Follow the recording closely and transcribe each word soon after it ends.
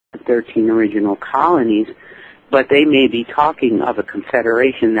13 original colonies, but they may be talking of a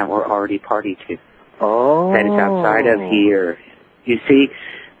confederation that we're already party to. Oh. That is outside of here. You see,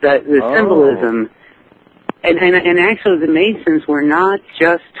 the symbolism, and actually the Masons were not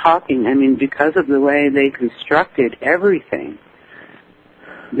just talking, I mean, because of the way they constructed everything,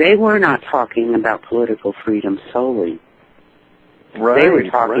 they were not talking about political freedom solely. Right, they were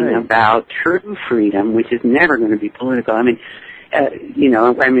talking about true freedom, which is never going to be political. I mean,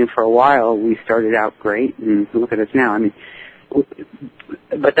 for a while we started out great, and look at us now. I mean,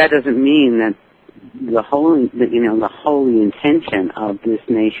 but that doesn't mean that the holy intention of this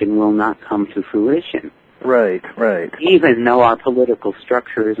nation will not come to fruition. Right, right. Even though our political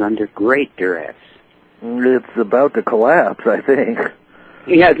structure is under great duress. It's about to collapse, I think.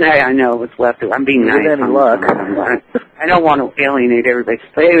 Yes, I know what's left. I'm being nice. With any luck. I don't want to alienate everybody.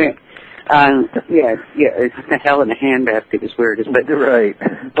 But anyway, it's a hell in a handbasket is where it is. But, right.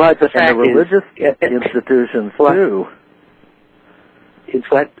 But the fact and the religious institutions, too. It's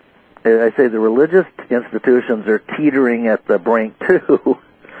what? I say the religious institutions are teetering at the brink, too.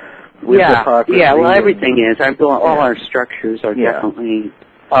 Yeah, well, everything is. All our structures are definitely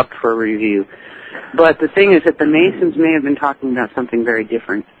up for review. But the thing is that the Masons may have been talking about something very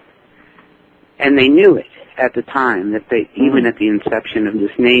different. And they knew it at the time, that they, even at the inception of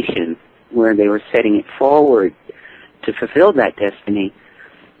this nation, where they were setting it forward to fulfill that destiny,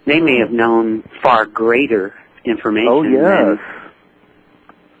 they may have known far greater information. Oh, yes.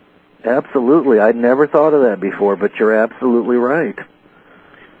 Absolutely. I'd never thought of that before, but you're absolutely right.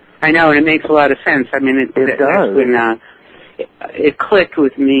 I know, and it makes a lot of sense. I mean, it does. It clicked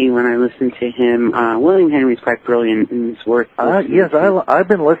with me when I listened to him. William Henry's quite brilliant, and it's worth listening to. I've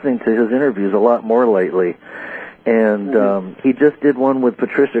been listening to his interviews a lot more lately. And he just did one with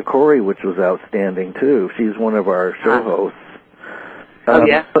Patricia Corey, which was outstanding, too. She's one of our show hosts. All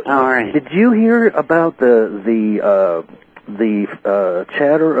right. Did you hear about the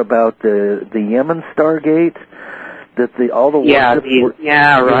chatter about the Yemen Stargate? That all the right.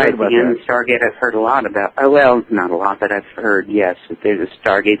 The Yemen Stargate I've heard a lot about. Well, not a lot, but I've heard, yes, that there's a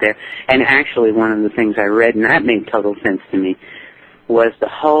Stargate there. And actually, one of the things I read, and that made total sense to me, was the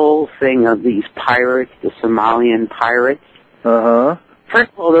whole thing of these pirates, the Somalian pirates. Uh-huh.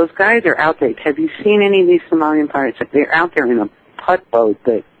 First of all, those guys are out there. Have you seen any of these Somalian pirates? They're out there in a putt boat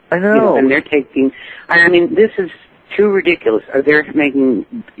that, I know. And they're taking, I mean, this is too ridiculous. They're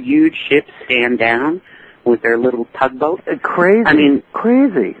making huge ships stand down with their little tugboat. Crazy. I mean,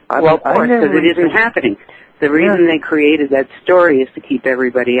 crazy. Well, of course, because it isn't happening. The reason they created that story is to keep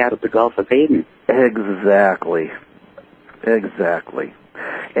everybody out of the Gulf of Aden. Exactly.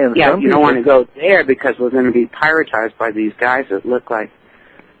 And you don't want to go there because we're going to be pirated by these guys that look like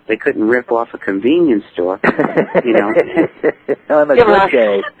they couldn't rip off a convenience store, you know. On a good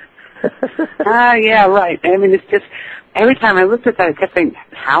day. Yeah, right. I mean, it's just, every time I looked at that, I kept thinking,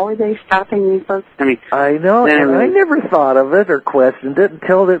 how are they stopping these folks? I mean, I know, and I never thought of it or questioned it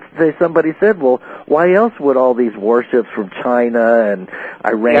until somebody said, well, why else would all these warships from China and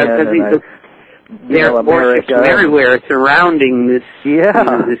Iran and there are warships from everywhere surrounding this,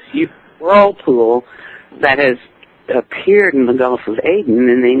 this huge whirlpool that has appeared in the Gulf of Aden,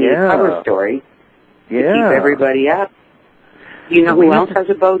 and they need a cover story to keep everybody up. You know who else has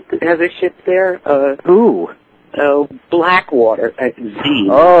a boat, has a ship there? Who? Blackwater at Zany.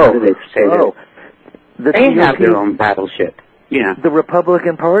 Oh, they have their own battleship. Yeah. The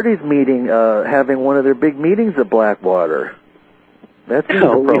Republican Party's meeting, having one of their big meetings at Blackwater. That seems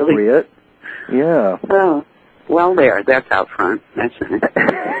appropriate. Really? Yeah. Oh, well, that's out front. That's nice.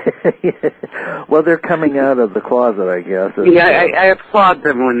 Well, they're coming out of the closet, I guess. Yeah, I applaud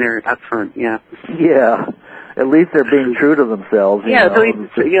them when they're up front. Yeah. Yeah. At least they're being true to themselves. Yeah,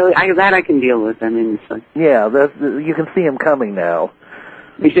 that I can deal with. I mean, it's like, yeah, you can see them coming now.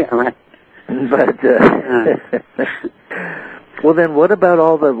 Yeah, right. But well, then, what about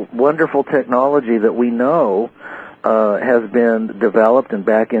all the wonderful technology that we know has been developed and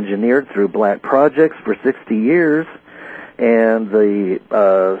back engineered through black projects for 60 years, and the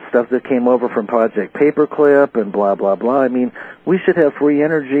stuff that came over from Project Paperclip and blah blah blah? I mean, we should have free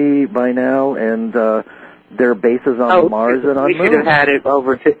energy by now, and there are bases on Mars and on Moon. We should have had it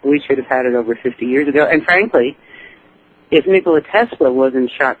over 50 years ago. And frankly, if Nikola Tesla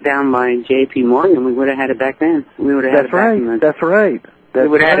wasn't shot down by J.P. Morgan, we would have had it back then. We would have had it back in the... That's right. We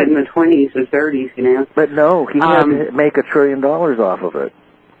would have had it in the 20s or 30s, you know. But no, he had to make $1 trillion off of it.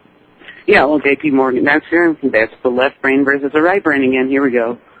 Yeah, well, J.P. Morgan, that's the left brain versus the right brain again. Here we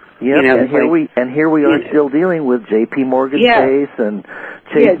go. Yep, you know, and here we are still dealing with J.P. Morgan's case and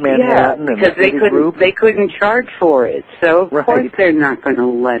Chase Manhattan and because they couldn't charge for it, so of course they're not going to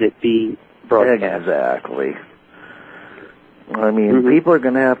let it be broadcast. Exactly. I mean, people are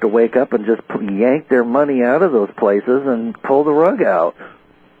going to have to wake up and just yank their money out of those places and pull the rug out.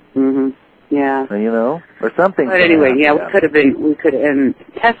 Yeah. You know, or something. But anyway, we could, and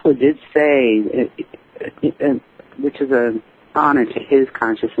Tesla did say, which is an honor to his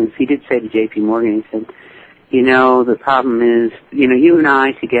consciousness, he did say to J.P. Morgan, he said, you know, the problem is, you know, you and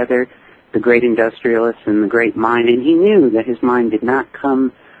I together, the great industrialist and the great mind, and he knew that his mind did not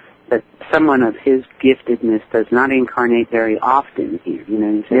come, that someone of his giftedness does not incarnate very often here, you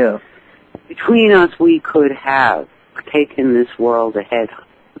know. He said, between us, we could have taken this world ahead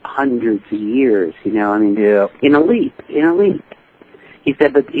hundreds of years, you know, I mean, in a leap. He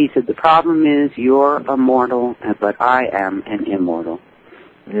said, the problem is you're a mortal, but I am an immortal.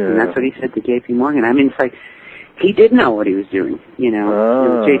 And that's what he said to J.P. Morgan. I mean, it's like, he did know what he was doing, you know. It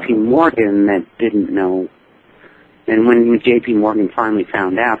was J.P. Morgan that didn't know. And when J.P. Morgan finally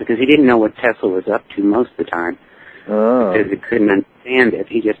found out, because he didn't know what Tesla was up to most of the time, because he couldn't understand it,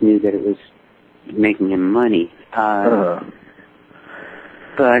 he just knew that it was making him money.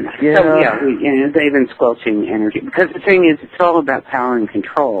 But, they've been squelching energy. Because the thing is, it's all about power and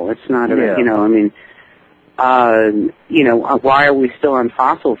control. It's not about, you know, I mean, why are we still on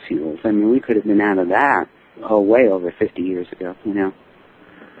fossil fuels? I mean, we could have been out of that, way over 50 years ago, you know.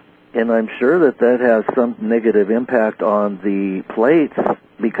 And I'm sure that has some negative impact on the plates,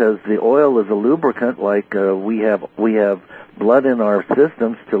 because the oil is a lubricant, like we have blood in our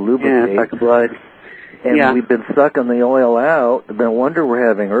systems to lubricate. Yeah, it's like blood. And we've been sucking the oil out. No wonder we're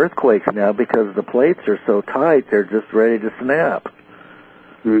having earthquakes now, because the plates are so tight, they're just ready to snap.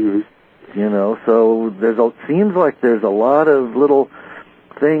 You know, so seems like there's a lot of little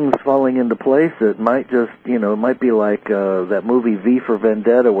things falling into place that might just, you know, it might be like that movie V for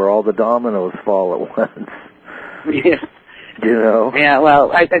Vendetta, where all the dominoes fall at once. You know? Yeah,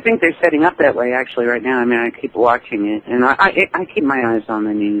 well, I think they're setting up that way, actually, right now. I mean, I keep watching it, and I keep my eyes on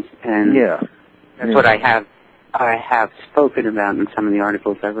the news, and that's what I have spoken about in some of the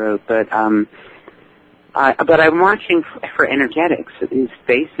articles I wrote, but I'm watching for energetics. It's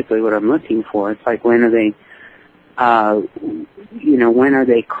basically what I'm looking for. It's like, when are they, when are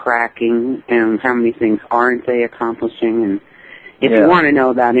they cracking, and how many things aren't they accomplishing? And if you want to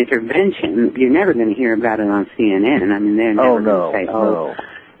know about intervention, you're never going to hear about it on CNN. I mean, they're never going to say,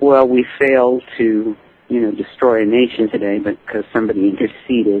 well, we failed to, destroy a nation today, but because somebody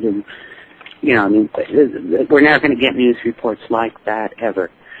interceded, and, I mean, we're never going to get news reports like that ever.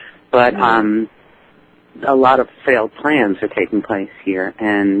 But a lot of failed plans are taking place here,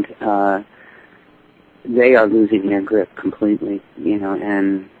 and they are losing their grip completely,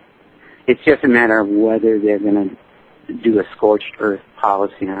 and it's just a matter of whether they're going to do a scorched earth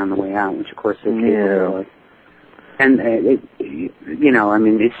policy on the way out, which of course they're capable of. And, I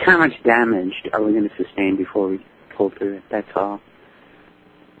mean, it's how much damage are we going to sustain before we pull through it? That's all.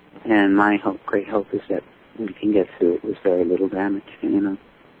 And my great hope is that we can get through it with very little damage,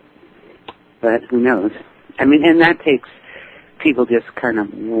 But who knows? I mean, and that takes people just kind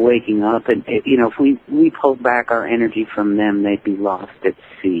of waking up. And, if we pulled back our energy from them, they'd be lost at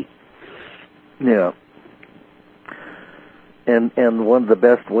sea. Yeah. And one of the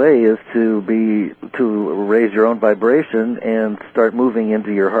best way is to raise your own vibration and start moving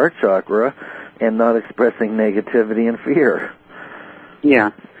into your heart chakra and not expressing negativity and fear.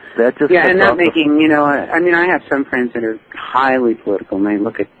 Yeah. That just and not making, I mean, I have some friends that are highly political, and they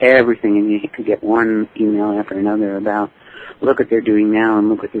look at everything, and you could get one email after another about, look what they're doing now, and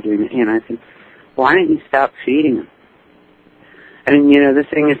look what they're doing now. And I think, why don't you stop feeding them? I mean, the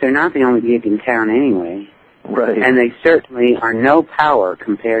thing is, they're not the only gig in town anyway. Right. And they certainly are no power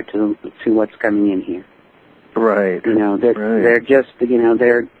compared to what's coming in here. Right. They're just,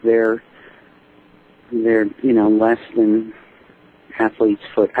 they're less than athlete's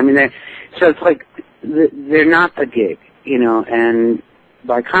foot. I mean, so it's like they're not the gig, and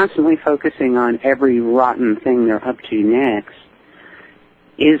by constantly focusing on every rotten thing they're up to next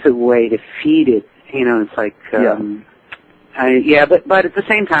is a way to feed it. It's like, but at the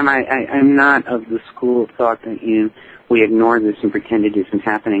same time, I'm not of the school of thought that we ignore this and pretend it isn't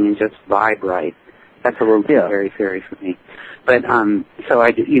happening and just vibe right. That's a little too very for me. But so I,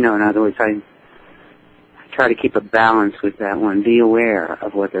 in other words, I try to keep a balance with that one. Be aware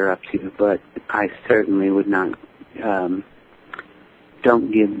of what they're up to, but I certainly would not.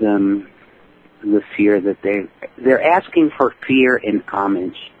 Don't give them the fear that they're asking for fear and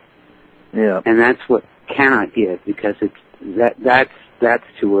homage. Yeah, and that's what cannot give, because that's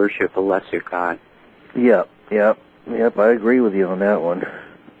to worship a lesser god. Yeah. Yep, I agree with you on that one.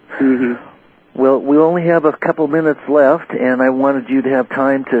 Mm-hmm. Well, we only have a couple minutes left, and I wanted you to have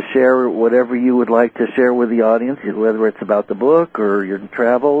time to share whatever you would like to share with the audience, whether it's about the book or your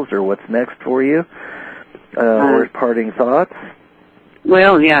travels or what's next for you, or parting thoughts.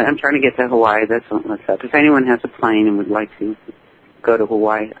 Well, yeah, I'm trying to get to Hawaii. That's what's up. If anyone has a plane and would like to go to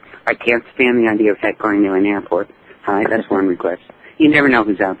Hawaii, I can't stand the idea of going to an airport. That's one request. You never know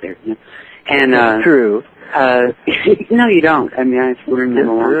who's out there. You know? And that's true. No, you don't. I mean, I've learned that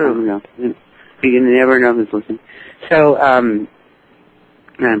a long time ago. You never know who's listening. So,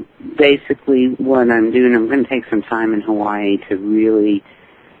 basically what I'm doing, I'm going to take some time in Hawaii to really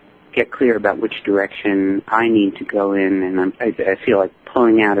get clear about which direction I need to go in, and I feel like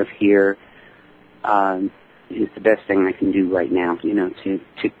pulling out of here is the best thing I can do right now, you know, to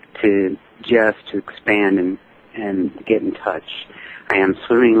expand and get in touch. I am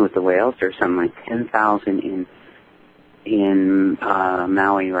swimming with the whales. There's something like 10,000 in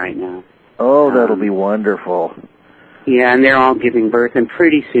Maui right now. Oh, that'll be wonderful. Yeah, and they're all giving birth, and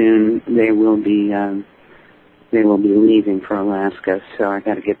pretty soon they will be leaving for Alaska. So I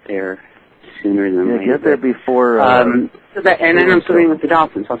got to get there sooner than later. Get there before. And then I'm swimming with the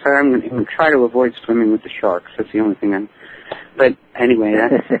dolphins. I'm going to try to avoid swimming with the sharks. That's the only thing But anyway,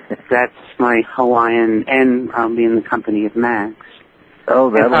 that's my Hawaiian, and I'll be in the company of Max.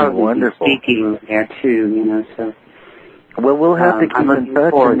 Oh, that'll be wonderful. Speaking there too, you know. So. Well, we'll have to keep in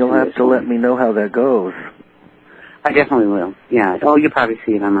touch, and you'll have to let me know how that goes. I definitely will. Yeah. Oh, you'll probably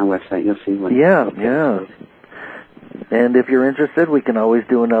see it on my website. You'll see what. Yeah. And if you're interested, we can always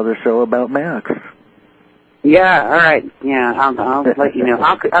do another show about Max. Yeah. All right. Yeah. I'll let you know.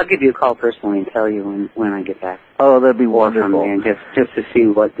 I'll give you a call personally and tell you when I get back. Oh, that'd be wonderful. And just to see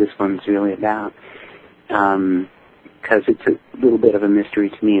what this one's really about, because it's a little bit of a mystery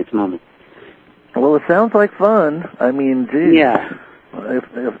to me at the moment. Well, it sounds like fun. I mean, geez. Yeah. If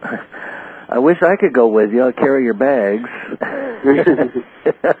I wish I could go with you. I'll carry your bags.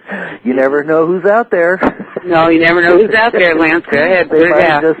 You never know who's out there. No, you never know who's out there, Lance. Go ahead. They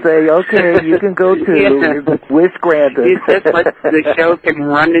might just say, okay, you can go too. Yeah. Wish granted. It's just let the show can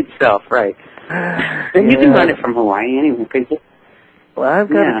run itself, right. And you can run it from Hawaii anyway, couldn't you? Well, I've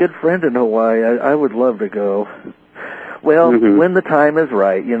got a good friend in Hawaii. I would love to go. Well, when the time is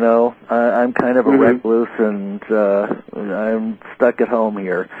right, you know. I'm kind of a recluse, and I'm stuck at home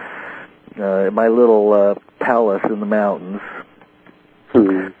here. My little palace in the mountains.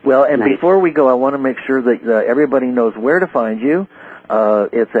 Well, and before we go, I want to make sure that everybody knows where to find you.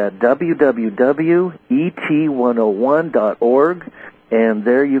 It's at www.et101.org, and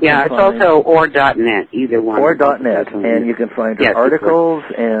there you can find... Yeah, it's also or.net, either one. Or.net, and you can find your articles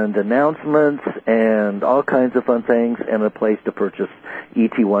and announcements and all kinds of fun things, and a place to purchase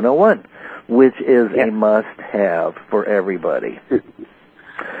ET101, which is a must-have for everybody.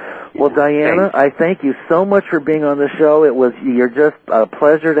 Well, Diana, I thank you so much for being on the show. You're just a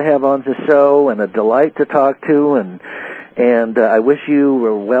pleasure to have on the show and a delight to talk to, and I wish you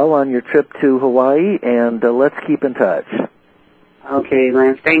were well on your trip to Hawaii, and let's keep in touch. Okay,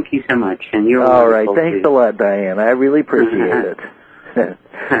 Lance, thank you so much. And you're all right. Thanks a lot, Diana. I really appreciate it.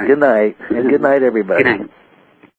 Good night, and good night, everybody. Good night.